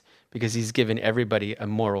deeds, because He's given everybody a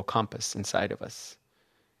moral compass inside of us.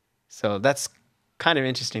 So that's kind of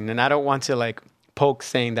interesting. And I don't want to like poke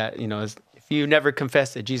saying that, you know, if you never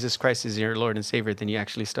confess that Jesus Christ is your Lord and Savior, then you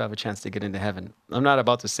actually still have a chance to get into heaven. I'm not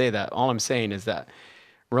about to say that. All I'm saying is that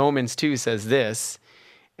Romans 2 says this,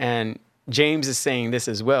 and James is saying this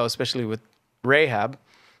as well, especially with Rahab,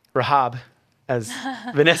 as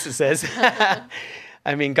Vanessa says.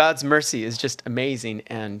 I mean, God's mercy is just amazing.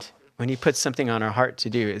 And when He puts something on our heart to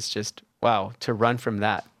do, it's just, wow, to run from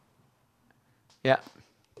that. Yeah.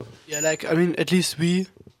 Yeah, like, I mean, at least we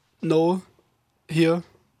know here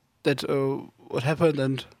that what happened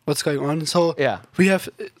and what's going on. So Yeah. we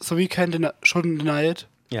shouldn't deny it.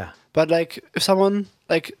 Yeah. But like, if someone,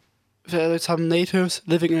 like, if there are some natives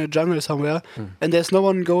living in a jungle somewhere, and there's no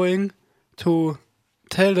one going to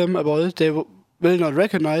tell them about it, they will not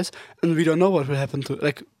recognize, and we don't know what will happen to.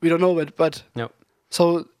 Like, we don't know it, but No.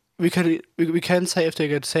 so we can say if they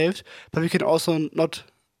get saved, but we can also not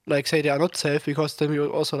like say they are not saved, because then we will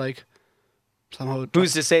also like somehow.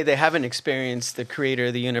 Who's to say they haven't experienced the creator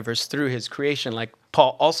of the universe through his creation, like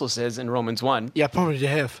Paul also says in Romans 1? Yeah, probably they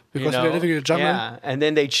have, because You we're know? living in a jungle. Yeah, and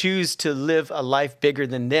then they choose to live a life bigger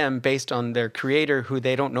than them based on their creator who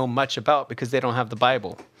they don't know much about because they don't have the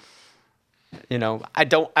Bible. You know, I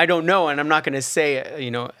don't know, and I'm not going to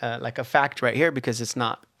say, like a fact right here because it's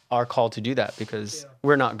not our call to do that because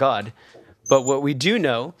we're not God. But what we do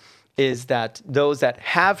know is that those that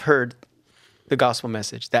have heard the gospel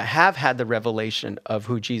message, that have had the revelation of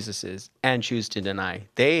who Jesus is and choose to deny,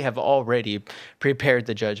 they have already prepared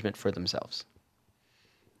the judgment for themselves.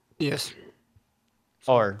 Yes.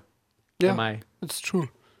 Or Yeah, am I? it's true.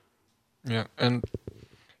 Yeah, and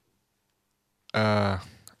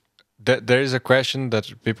there is a question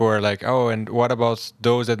that people are like, oh, and what about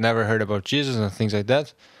those that never heard about Jesus and things like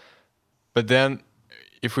that? But then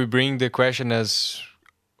if we bring the question as,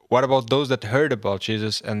 what about those that heard about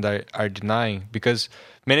Jesus and are denying? Because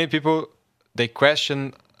many people, they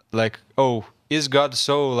question like, oh, is God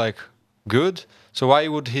so like good? So why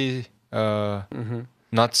would he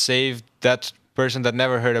not save that person that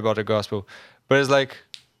never heard about the gospel? But it's like,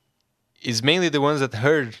 it's mainly the ones that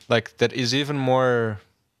heard, like that is even more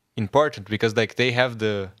important because like they have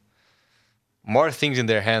the more things in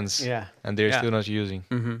their hands, and they're still not using.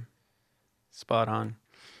 Spot on.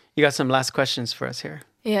 You got some last questions for us here?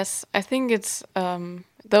 Yes, I think it's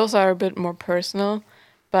those are a bit more personal,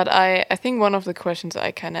 but I think one of the questions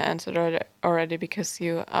I kind of answered already because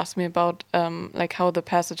you asked me about like how the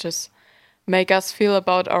passages make us feel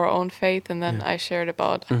about our own faith, and then I shared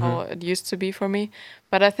about how it used to be for me.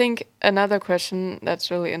 But I think another question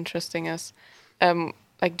that's really interesting is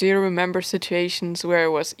like, do you remember situations where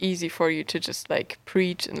it was easy for you to just like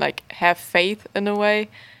preach and like have faith in a way,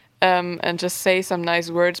 and just say some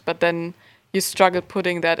nice words, but then you struggled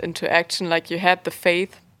putting that into action, like you had the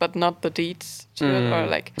faith but not the deeds to it, or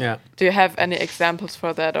like, do you have any examples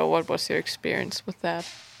for that, or what was your experience with that?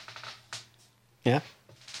 Yeah.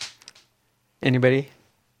 Anybody?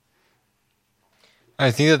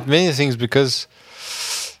 I think that many things, because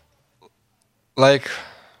like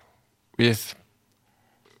with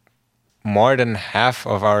more than half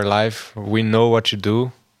of our life, we know what to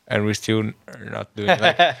do and we still are not doing it.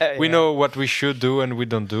 Like, we know what we should do and we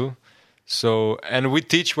don't do. So, and we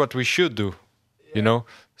teach what we should do, you know?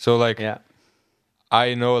 So like,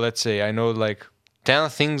 I know, let's say, I know like 10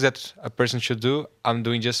 things that a person should do. I'm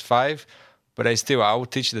doing just 5, but I will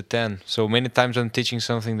teach the 10. So many times I'm teaching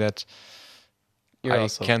something that I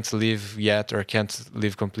can't live yet or can't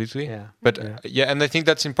live completely. Yeah. But and I think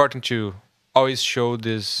that's important to always show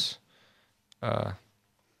this,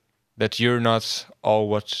 that you're not all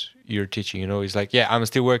what you're teaching, you know? It's like, I'm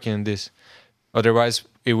still working on this. Otherwise,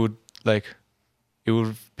 people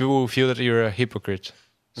will feel that you're a hypocrite.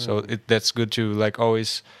 So that's good to like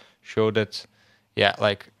always show that,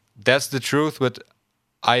 like that's the truth, but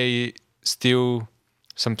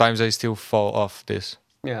sometimes I still fall off this.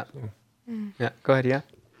 Yeah. Yeah, go ahead,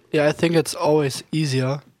 Yeah, I think it's always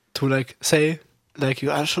easier to like say like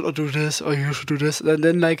you should not do this or you should do this, and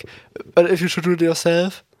then like, but if you should do it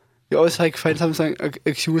yourself, you always like find something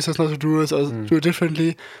excuses not to do it or do it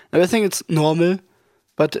differently. And I think it's normal,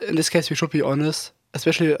 but in this case we should be honest,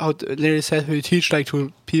 especially how Larry said when we teach like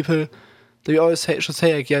to people, that we always should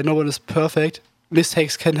say like, no one is perfect,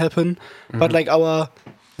 mistakes can happen, but like our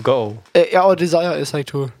goal, our desire is like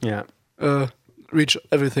to reach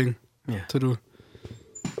everything to do.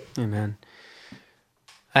 Amen.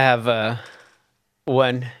 I have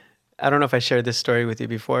one. I don't know if I shared this story with you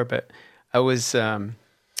before, but I was in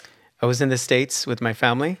the States with my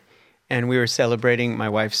family, and we were celebrating my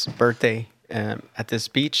wife's birthday at this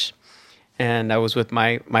beach, and I was with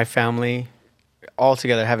my family all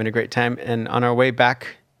together having a great time. And on our way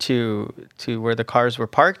back to where the cars were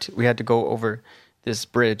parked, we had to go over this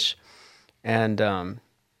bridge, and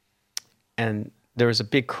there was a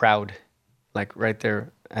big crowd, like right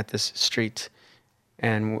there at this street.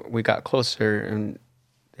 And we got closer, and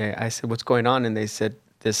I said, "What's going on?" And they said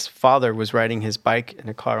this father was riding his bike, and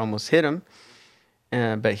a car almost hit him,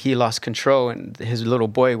 but he lost control, and his little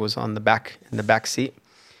boy was in the back seat,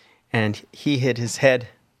 and he hit his head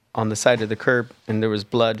on the side of the curb, and there was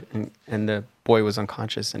blood, and the boy was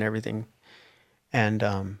unconscious and everything. And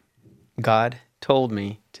God told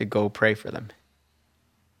me to go pray for them.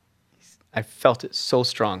 I felt it so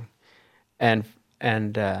strong, and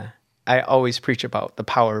I always preach about the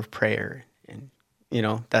power of prayer, and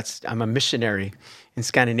I'm a missionary in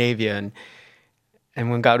Scandinavia, and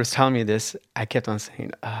when God was telling me this, I kept on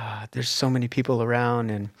saying, there's so many people around,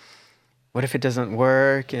 and what if it doesn't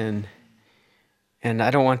work, and I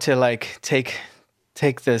don't want to like take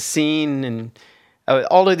the scene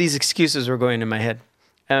all of these excuses were going in my head.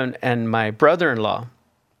 And my brother-in-law,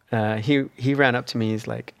 he ran up to me. He's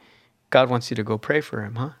like, God wants you to go pray for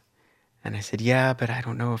him, huh? And I said, yeah, but I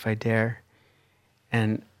don't know if I dare.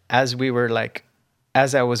 And as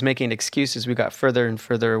I was making excuses, we got further and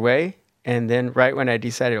further away. And then right when I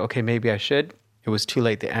decided, okay, maybe I should, it was too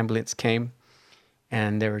late. The ambulance came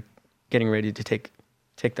and they were getting ready to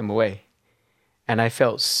take them away. And I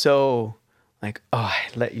felt so like, oh, I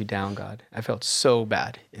let you down, God. I felt so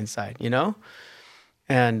bad inside, you know?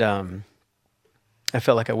 And I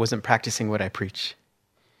felt like I wasn't practicing what I preach.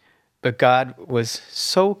 But God was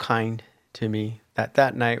so kind to me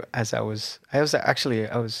that night as everyone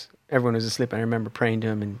was asleep, and I remember praying to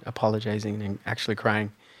him and apologizing and actually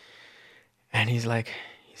crying. And he's like,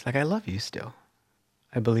 I love you still.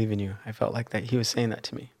 I believe in you. I felt like that he was saying that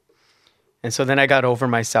to me. And so then I got over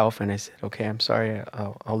myself and I said, okay, I'm sorry.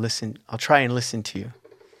 I'll listen. I'll try and listen to you.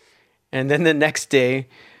 And then the next day,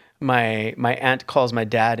 my aunt calls my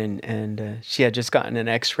dad and she had just gotten an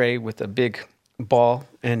x-ray with a big ball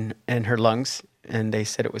in her lungs. And they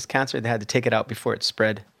said it was cancer. They had to take it out before it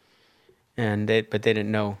spread. But they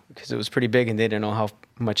didn't know because it was pretty big and they didn't know how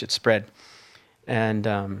much it spread. And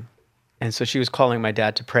so she was calling my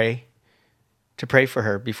dad to pray for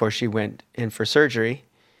her before she went in for surgery.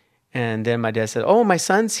 And then my dad said, oh, my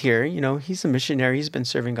son's here. You know, he's a missionary. He's been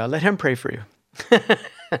serving God. Let him pray for you.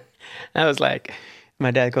 I was like, my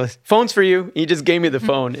dad goes, phone's for you. He just gave me the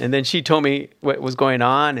phone. And then she told me what was going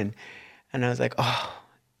on. And I was like, oh.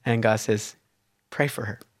 And God says, pray for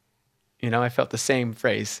her. You know, I felt the same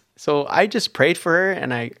phrase. So I just prayed for her.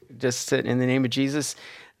 And I just said, in the name of Jesus,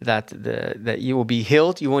 that you will be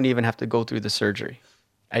healed. You won't even have to go through the surgery.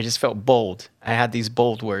 I just felt bold. I had these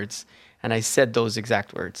bold words. And I said those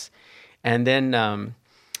exact words. And then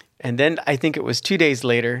I think it was 2 days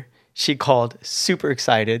later, she called super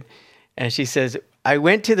excited. And she says, I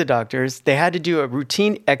went to the doctors. They had to do a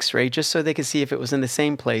routine x-ray just so they could see if it was in the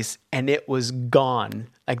same place. And it was gone.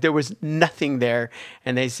 Like there was nothing there.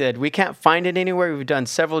 And they said, we can't find it anywhere. We've done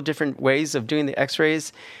several different ways of doing the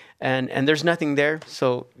x-rays. And there's nothing there.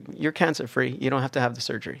 So you're cancer free. You don't have to have the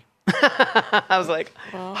surgery. I was like,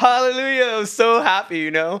 wow. Hallelujah. I was so happy,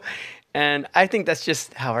 you know. And I think that's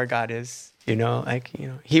just how our God is, you know, like, you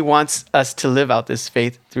know, he wants us to live out this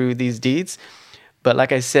faith through these deeds. But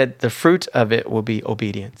like I said, the fruit of it will be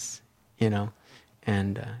obedience, you know,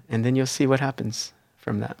 and then you'll see what happens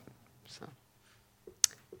from that. So.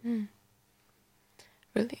 Really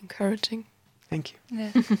encouraging. Thank you.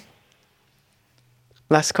 Yeah.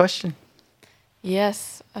 Last question.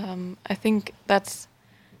 Yes. I think that's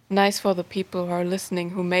nice for the people who are listening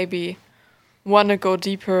who maybe want to go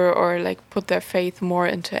deeper or like put their faith more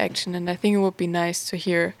into action. And I think it would be nice to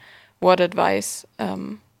hear what advice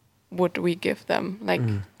would we give them, like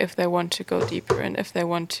if they want to go deeper and if they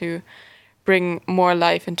want to bring more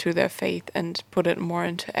life into their faith and put it more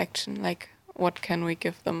into action, like what can we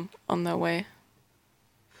give them on their way?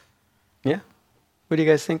 Yeah. What do you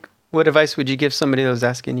guys think? What advice would you give somebody that was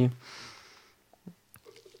asking you?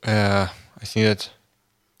 I think that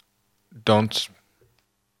don't...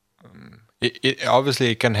 It obviously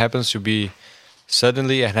it can happen to be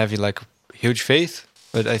suddenly and having like huge faith,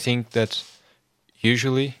 but I think that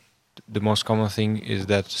usually the most common thing is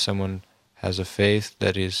that someone has a faith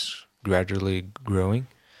that is gradually growing.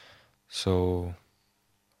 So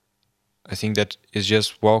I think that is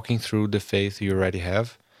just walking through the faith you already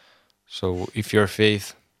have. So if your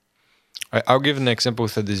faith, I'll give an example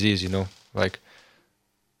with a disease, you know, like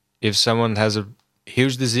if someone has a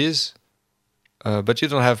huge disease, but you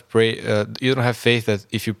don't have faith that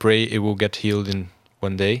if you pray it will get healed in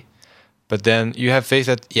one day. But then you have faith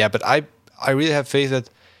that but I really have faith that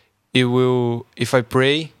it will, if I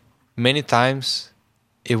pray many times,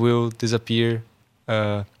 it will disappear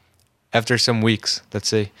after some weeks, let's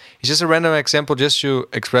say. It's just a random example just to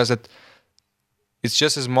express that it's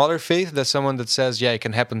just a smaller faith than someone that says, it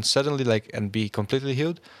can happen suddenly, like, and be completely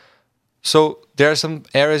healed. So there are some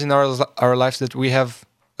areas in our lives that we have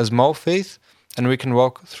a small faith, and we can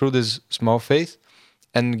walk through this small faith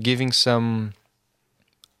and giving some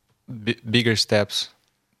bigger steps.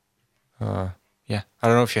 I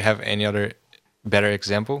don't know if you have any other better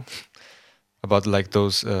example about like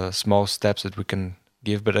those small steps that we can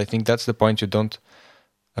give, but I think that's the point. You don't...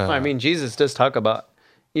 I mean, Jesus does talk about,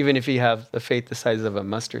 even if you have the faith the size of a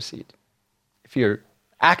mustard seed, if you're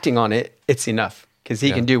acting on it, it's enough, because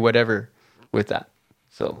he can do whatever with that.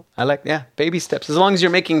 So I like, baby steps, as long as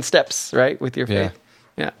you're making steps, right, with your faith.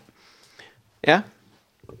 Yeah.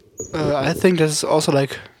 I think that's also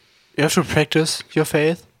like, you have to practice your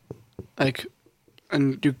faith, like,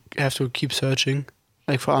 and you have to keep searching,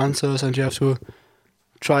 like, for answers, and you have to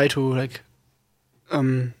try to like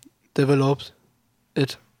develop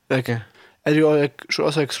it. Like, Yeah. and you like should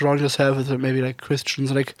also like surround yourself with maybe like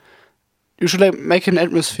Christians. Like, you should like make an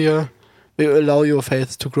atmosphere where you allow your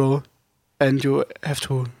faith to grow, and you have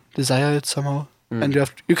to desire it somehow. And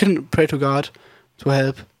you can pray to God to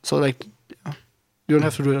help. So like, yeah, you don't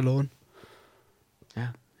have to do it alone. Yeah.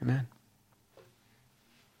 Amen.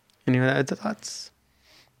 Any other thoughts?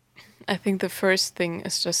 I think the first thing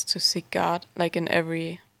is just to seek God, like in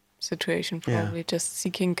every situation, probably just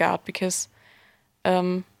seeking God, because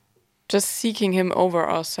just seeking Him over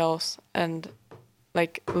ourselves and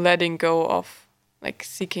like letting go of like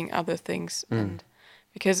seeking other things. And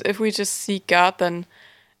because if we just seek God, then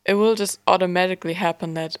it will just automatically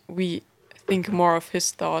happen that we think more of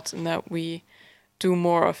His thoughts and that we do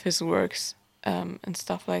more of His works and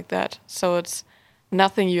stuff like that. So it's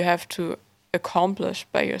nothing you have to accomplish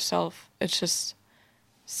by yourself. It's just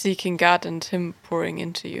seeking God and Him pouring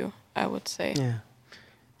into you, I would say. Yeah.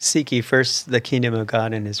 Seek ye first the kingdom of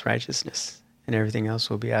God and His righteousness, and everything else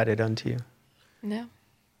will be added unto you. Yeah.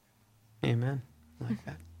 Amen. I like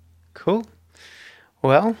that. Cool.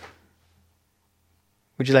 Well,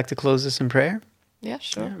 would you like to close this in prayer? Yeah,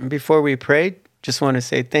 sure. And before we pray, just want to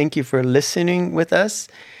say thank you for listening with us.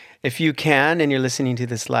 If you can, and you're listening to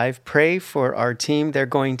this live, pray for our team. They're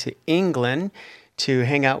going to England to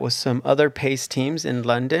hang out with some other PAIS teams in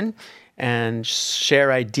London and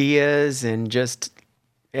share ideas and just,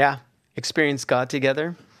 experience God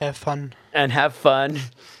together. Have fun. And have fun.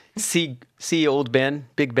 See old Ben,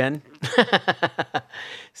 Big Ben.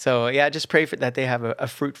 So, just pray for that they have a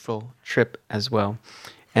fruitful trip as well.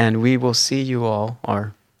 And we will see you all,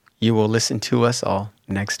 or you will listen to us all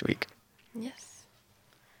next week. Yes.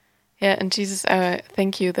 Yeah, and Jesus, I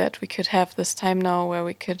thank you that we could have this time now where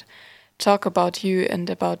we could talk about you and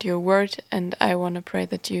about your word. And I want to pray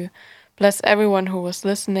that you bless everyone who was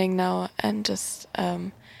listening now and just,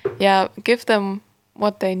 give them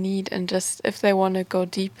what they need. And just if they want to go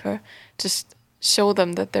deeper, just show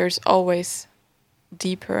them that there's always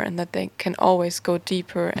deeper and that they can always go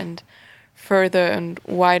deeper and further and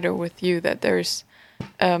wider with you, that there's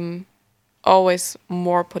always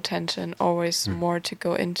more potential and always more to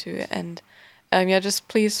go into. And just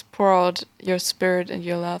please pour out your spirit and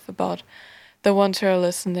your love about the ones who are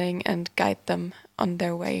listening and guide them on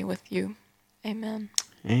their way with you. Amen.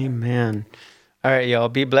 Amen. All right, y'all,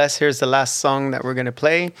 be blessed. Here's the last song that we're going to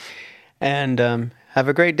play. And have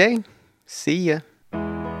a great day. See ya.